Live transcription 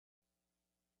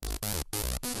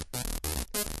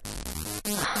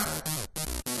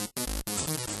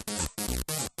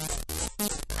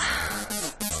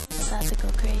About to go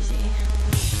crazy.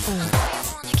 I know you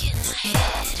wanna get in my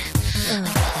head. I'd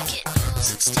rather get in yours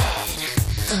instead.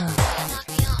 You knock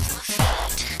me off my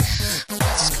feet. But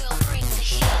watch this girl bring the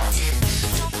heat.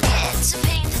 Don't forget to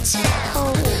paint the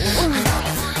town. I know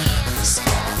you wanna hear my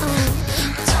sound.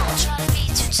 But don't try to be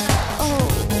too tough.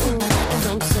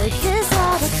 Don't take this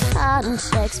out of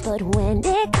context, but when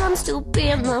it comes to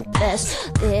being the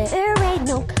best, there ain't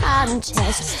no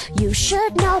contest. You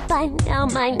should know by now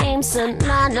my name's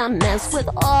synonymous with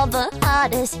all the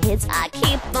hottest hits. I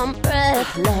keep them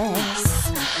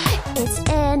breathless. It's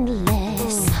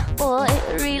endless, boy,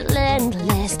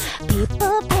 relentless.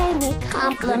 People pay me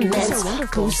compliments,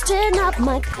 boosting up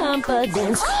my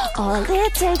confidence. All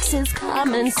it takes is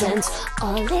common sense.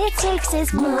 All it takes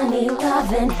is money,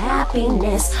 love, and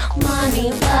happiness.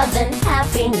 Money, love, and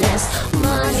happiness.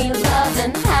 Money, love,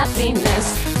 and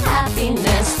happiness.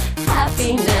 Happiness,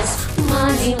 happiness.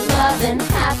 Money, love, and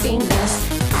happiness.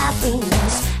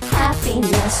 Happiness,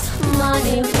 happiness.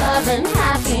 Money, love, and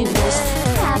happiness.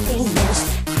 Happiness,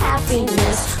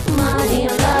 happiness. Money,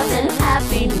 love, and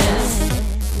happiness.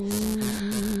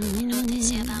 You know what they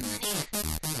say about money?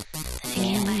 That they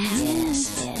can't buy happiness.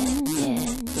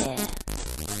 Yeah.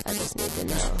 I just need to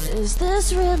know, is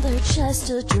this real or just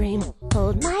a dream?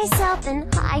 Hold myself in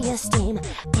high esteem.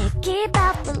 Picky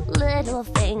about the little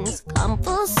things. Come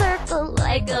full circle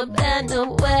like a band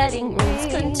of wedding rings.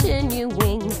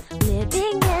 Continuing,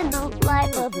 living in a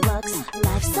life of lux.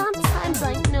 Life sometimes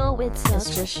I know it sucks.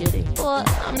 It's just shitty. But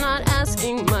I'm not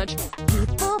asking much.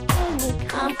 People pay me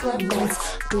compliments,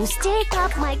 boosting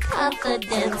up my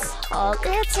confidence. All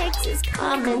it takes is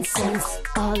common sense.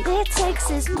 All it takes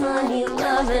is money,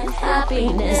 love, and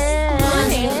happiness.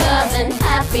 Money, love, and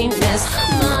happiness.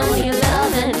 Money,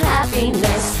 love, and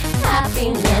happiness.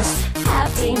 Happiness,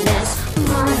 happiness.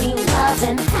 Money, love,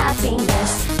 and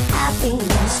happiness.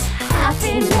 Happiness,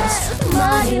 happiness.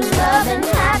 Money, love, and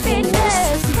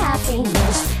happiness.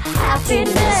 Happiness,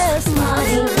 happiness.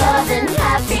 Money, love, and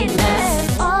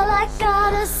happiness. All I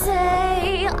gotta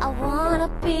say, I wanna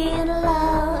be in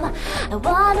love. I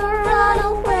wanna run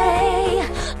away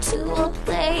to a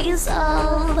place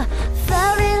of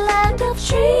fairyland of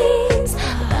dreams.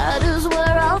 That is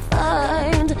where I'll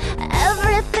find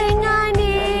everything I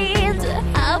need to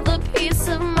have the peace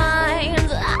of mind.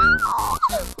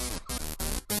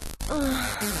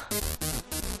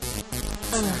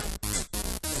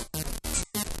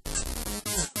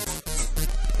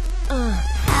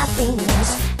 Happiness,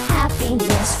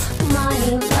 happiness,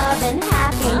 money, love, and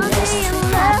happiness.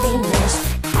 Happiness,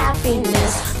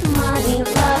 happiness, money,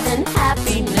 love, and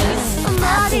happiness.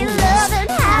 Money, love, and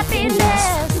happiness.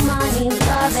 Money,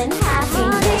 love, and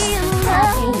happiness.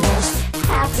 Happiness,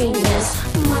 happiness,